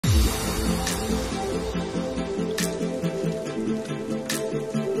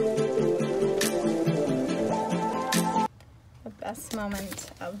moment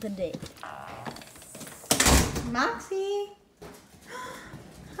of the day. Moxie!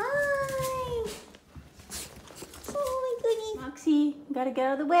 Hi! Oh my goodness. Moxie, you gotta get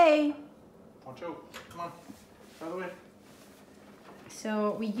out of the way. Watch out. Come on. Out of the way.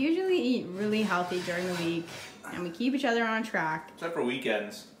 So we usually eat really healthy during the week and we keep each other on track. Except for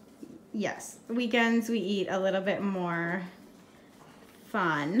weekends. Yes, weekends we eat a little bit more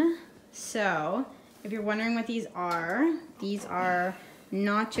fun. So if you're wondering what these are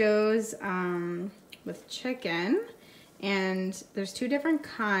nachos with chicken. And there's two different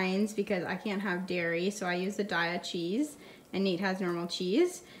kinds because I can't have dairy, so I use the Daiya cheese and Nate has normal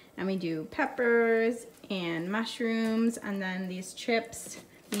cheese. And we do peppers and mushrooms, and then these chips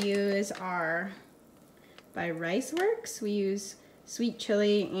we use are by Rice Works. We use sweet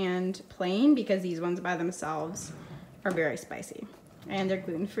chili and plain because these ones by themselves are very spicy. And they're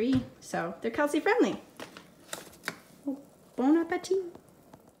gluten-free, so they're Kelsey friendly. Oh, bon appetit.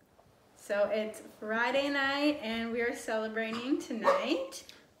 So it's Friday night and we are celebrating tonight.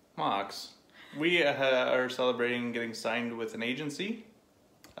 Mox, we are celebrating getting signed with an agency.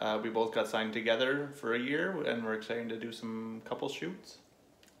 We both got signed together for a year and we're excited to do some couple shoots.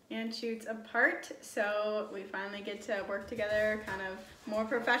 And shoots apart, so we finally get to work together kind of more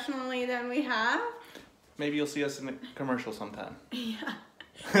professionally than we have. Maybe you'll see us in a commercial sometime. Yeah.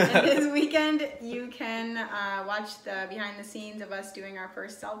 And this weekend you can watch the behind the scenes of us doing our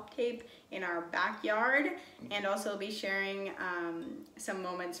first self-tape in our backyard, and also be sharing some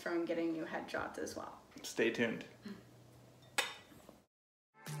moments from getting new headshots as well. Stay tuned.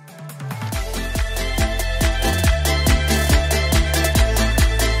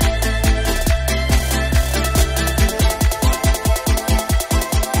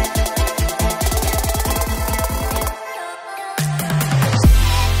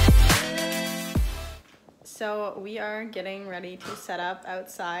 So we are getting ready to set up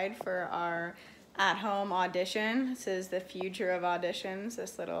outside for our at-home audition. This is the future of auditions,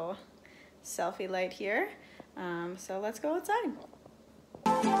 this little selfie light here. So let's go outside.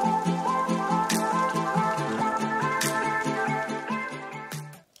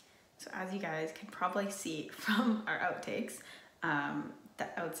 So as you guys can probably see from our outtakes, the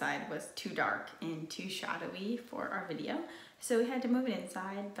outside was too dark and too shadowy for our video. So we had to move it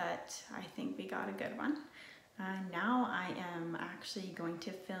inside, but I think we got a good one. Now I am actually going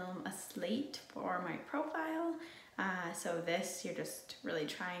to film a slate for my profile. So this, you're just really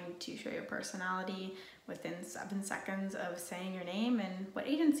trying to show your personality within 7 seconds of saying your name and what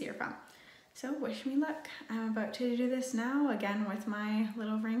agency you're from. So wish me luck. I'm about to do this now, again with my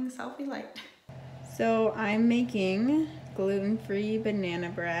little ring selfie light. So I'm making gluten-free banana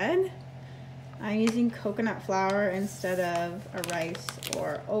bread. I'm using coconut flour instead of a rice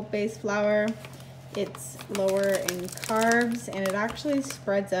or oat-based flour. It's lower in carbs and it actually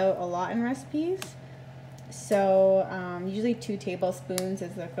spreads out a lot in recipes. So usually 2 tablespoons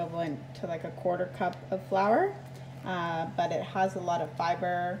is the equivalent to like a 1/4 cup of flour, but it has a lot of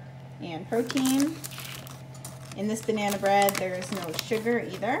fiber and protein. In this banana bread, there's no sugar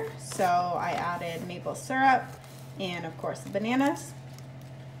either, so I added maple syrup and of course the bananas.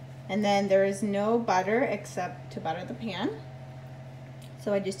 And then there is no butter except to butter the pan.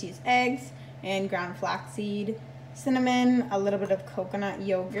 So I just use eggs and ground flaxseed, cinnamon, a little bit of coconut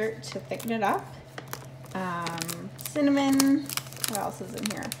yogurt to thicken it up. Cinnamon, what else is in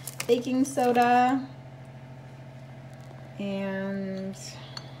here? Baking soda, and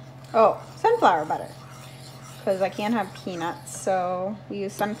sunflower butter, because I can't have peanuts, so we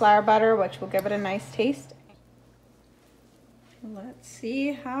use sunflower butter, which will give it a nice taste. Let's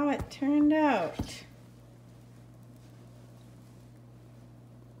see how it turned out.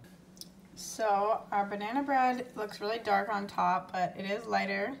 So our banana bread looks really dark on top, but it is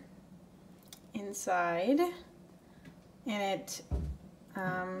lighter inside, and it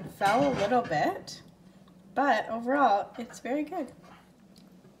fell a little bit, but overall it's very good.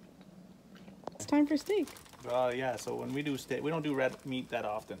 It's time for steak. Yeah, so when we do steak, we don't do red meat that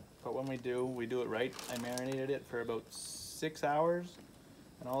often, but when we do it right. I marinated it for about 6 hours,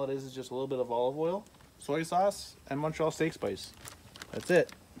 and all it is just a little bit of olive oil, soy sauce, and Montreal steak spice. That's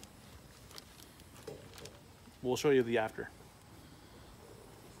it. We'll show you the after.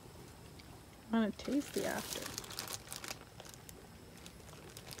 I want to taste the after.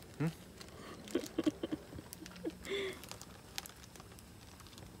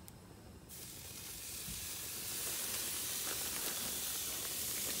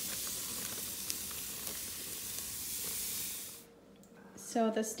 So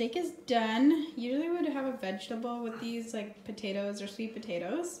the steak is done. Usually we would have a vegetable with these, like potatoes or sweet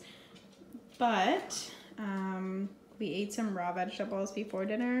potatoes, but We ate some raw vegetables before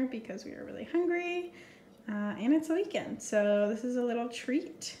dinner because we were really hungry. And it's a weekend, so this is a little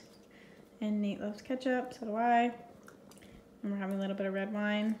treat. And Nate loves ketchup, so do I. And we're having a little bit of red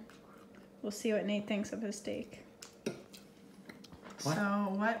wine. We'll see what Nate thinks of his steak. What?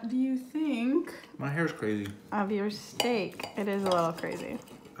 So what do you think? My hair's crazy. Of your steak? It is a little crazy.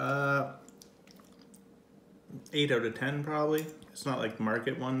 8 out of 10 probably. It's not like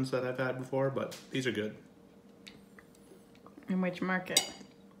market ones that I've had before, but these are good. In which market?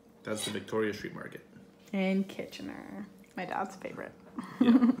 That's the Victoria Street Market. In Kitchener. My dad's favorite.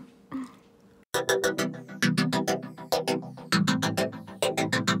 Yeah.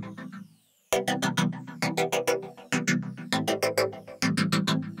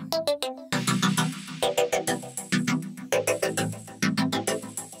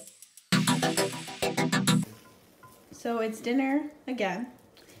 So it's dinner again.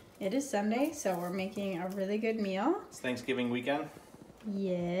 It is Sunday, so we're making a really good meal. It's Thanksgiving weekend.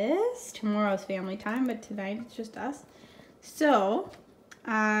 Yes, tomorrow's family time, but tonight it's just us. So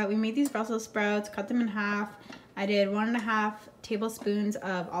we made these Brussels sprouts, cut them in half. I did 1.5 tablespoons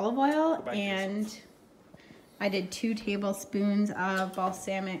of olive oil, and I did 2 tablespoons of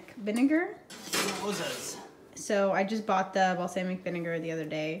balsamic vinegar. What was this? So I just bought the balsamic vinegar the other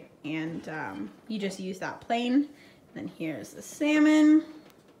day, and you just use that plain. Then here's the salmon.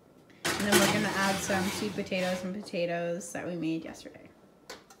 And then we're gonna add some sweet potatoes and potatoes that we made yesterday.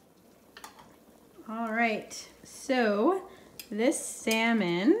 All right, so this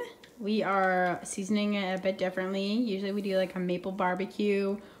salmon, we are seasoning it a bit differently. Usually we do like a maple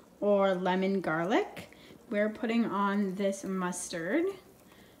barbecue or lemon garlic. We're putting on this mustard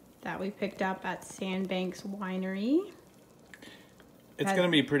that we picked up at Sandbanks Winery. It's gonna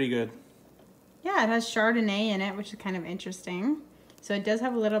be pretty good. Yeah, it has Chardonnay in it, which is kind of interesting. So it does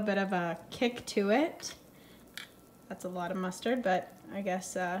have a little bit of a kick to it. That's a lot of mustard, but I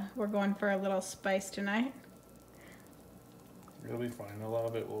guess we're going for a little spice tonight. It'll be fine. A lot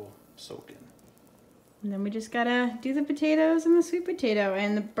of it will soak in. And then we just gotta do the potatoes and the sweet potato.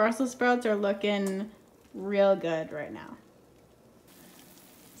 And the Brussels sprouts are looking real good right now.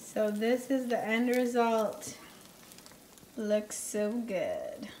 So this is the end result. Looks so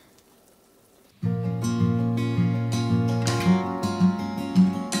good.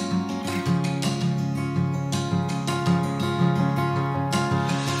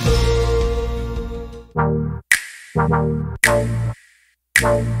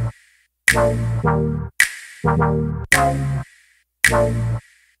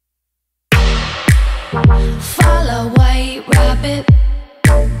 Follow white rabbit.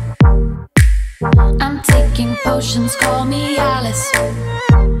 I'm taking potions, call me Alice.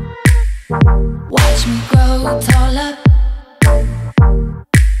 Watch me grow taller.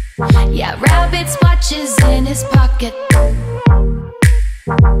 Yeah, rabbit's watches in his pocket.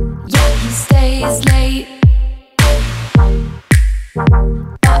 Yeah, he stays late,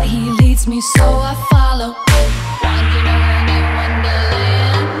 but he leads me, so I follow. Wandering around in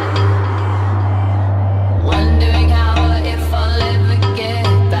Wonderland, wondering how, if I'll ever get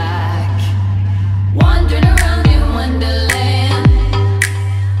back. Wandering around in Wonderland,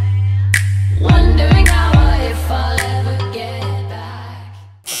 wondering how, if I'll ever get back.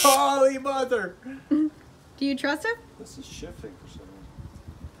 Holy mother! Do you trust him? This is shifting for some reason.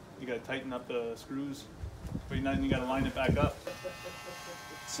 You gotta tighten up the screws, but you gotta line it back up.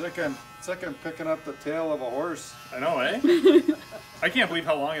 Sick on picking up the tail of a horse. I know, eh? I can't believe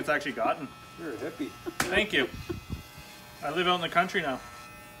how long it's actually gotten. You're a hippie. Thank you. I live out in the country now.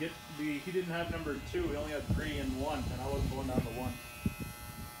 He didn't have number 2, he only had 3 and 1, and I wasn't going down to 1.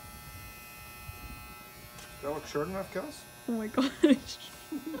 Does that look short enough, Kels? Oh my gosh.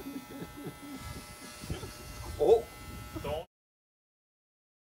 Oh! Don't.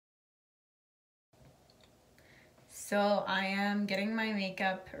 So I am getting my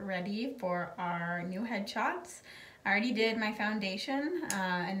makeup ready for our new headshots. I already did my foundation,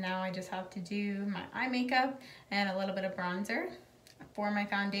 and now I just have to do my eye makeup and a little bit of bronzer. For my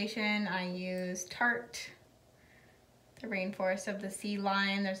foundation, I use Tarte, the Rainforest of the Sea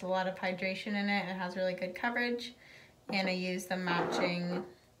line. There's a lot of hydration in it, and it has really good coverage. And I use the matching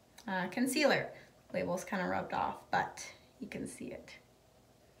concealer. Label's kind of rubbed off, but you can see it.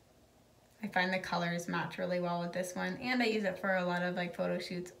 I find the colors match really well with this one, and I use it for a lot of like photo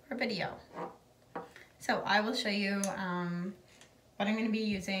shoots or video. So I will show you what I'm going to be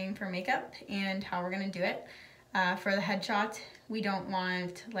using for makeup and how we're going to do it. For the headshot, we don't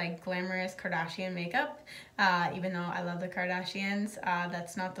want like glamorous Kardashian makeup, even though I love the Kardashians.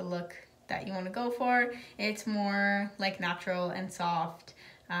 That's not the look that you want to go for. It's more like natural and soft,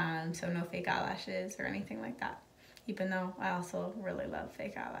 so no fake eyelashes or anything like that. even though I also really love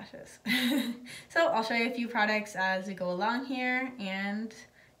fake eyelashes. So I'll show you a few products as we go along here, and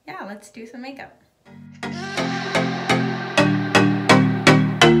yeah, let's do some makeup.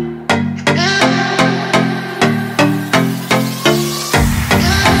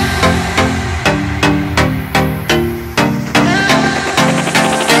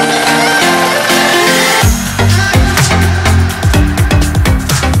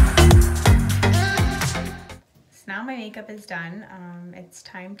 Now my makeup is done. It's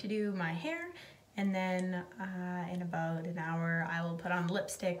time to do my hair, and then in about an hour I will put on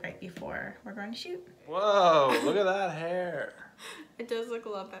lipstick right before we're going to shoot. Whoa, look at that hair. It does look a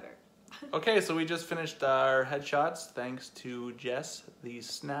lot better. Okay, so we just finished our headshots thanks to Jess, the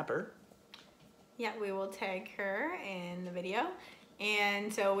snapper. Yeah, we will tag her in the video.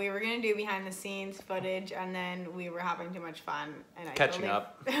 And so we were gonna do behind the scenes footage, and then we were having too much fun, and Catching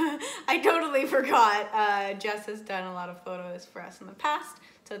up. I totally forgot. Jess has done a lot of photos for us in the past,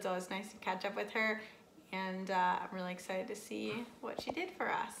 so it's always nice to catch up with her, and I'm really excited to see what she did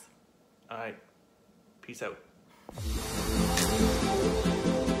for us. All right, peace out.